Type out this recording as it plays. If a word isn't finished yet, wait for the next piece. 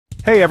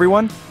Hey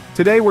everyone!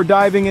 Today we're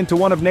diving into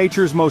one of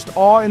nature's most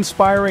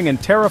awe-inspiring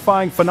and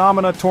terrifying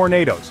phenomena,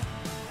 tornadoes.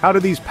 How do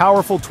these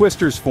powerful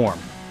twisters form?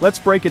 Let's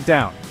break it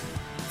down.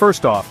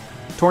 First off,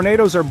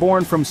 tornadoes are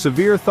born from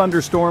severe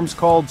thunderstorms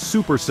called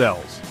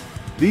supercells.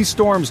 These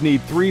storms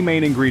need three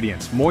main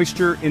ingredients: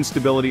 moisture,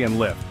 instability, and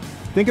lift.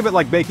 Think of it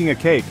like baking a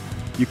cake.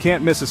 You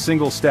can't miss a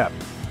single step.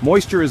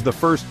 Moisture is the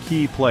first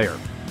key player.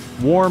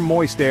 Warm,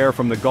 moist air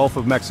from the Gulf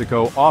of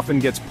Mexico often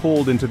gets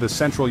pulled into the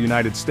central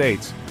United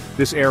States.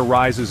 This air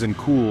rises and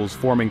cools,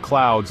 forming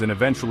clouds and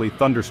eventually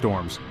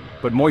thunderstorms.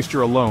 But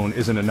moisture alone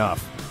isn't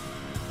enough.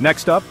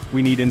 Next up,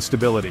 we need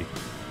instability.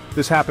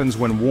 This happens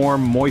when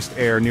warm, moist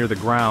air near the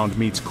ground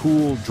meets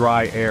cool,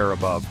 dry air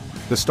above.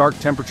 The stark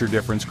temperature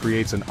difference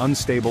creates an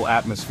unstable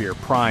atmosphere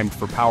primed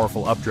for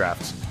powerful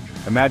updrafts.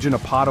 Imagine a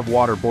pot of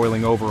water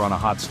boiling over on a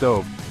hot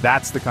stove.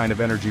 That's the kind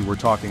of energy we're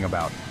talking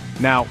about.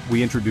 Now,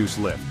 we introduce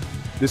lift.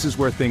 This is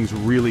where things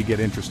really get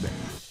interesting.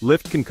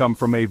 Lift can come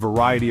from a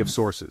variety of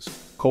sources: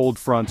 cold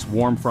fronts,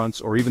 warm fronts,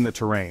 or even the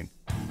terrain.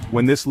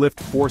 When this lift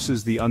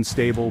forces the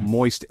unstable,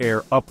 moist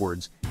air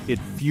upwards, it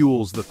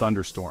fuels the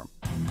thunderstorm,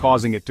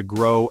 causing it to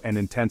grow and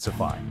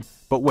intensify.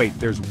 But wait,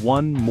 there's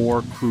one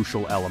more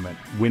crucial element: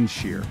 wind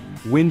shear.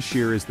 Wind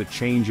shear is the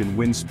change in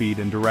wind speed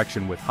and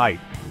direction with height.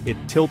 It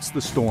tilts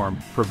the storm,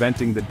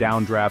 preventing the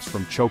downdrafts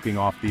from choking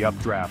off the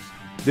updrafts.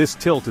 This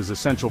tilt is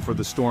essential for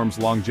the storm's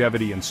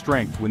longevity and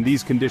strength. When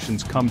these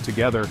conditions come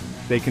together,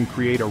 they can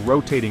create a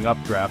rotating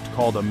updraft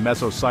called a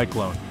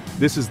mesocyclone.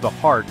 This is the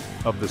heart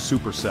of the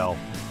supercell.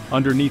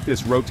 Underneath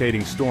this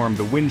rotating storm,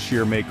 the wind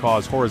shear may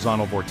cause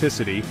horizontal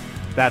vorticity,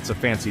 that's a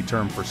fancy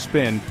term for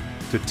spin,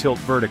 to tilt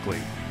vertically.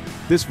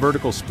 This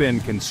vertical spin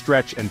can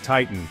stretch and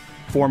tighten,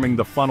 forming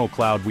the funnel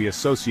cloud we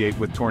associate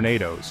with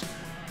tornadoes.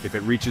 If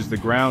it reaches the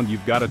ground,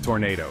 you've got a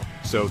tornado.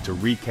 So to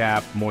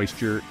recap: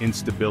 moisture,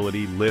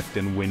 instability, lift,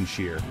 and wind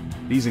shear.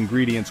 These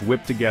ingredients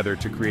whip together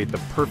to create the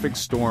perfect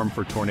storm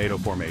for tornado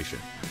formation.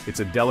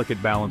 It's a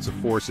delicate balance of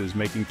forces,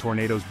 making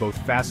tornadoes both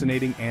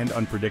fascinating and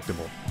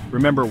unpredictable.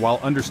 Remember, while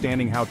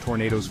understanding how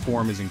tornadoes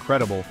form is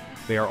incredible,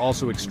 they are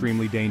also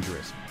extremely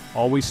dangerous.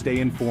 Always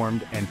stay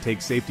informed and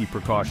take safety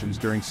precautions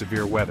during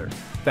severe weather.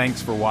 Thanks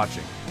for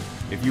watching.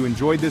 If you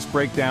enjoyed this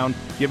breakdown,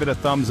 give it a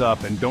thumbs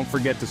up and don't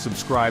forget to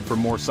subscribe for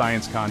more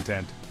science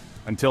content.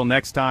 Until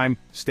next time,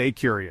 stay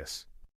curious.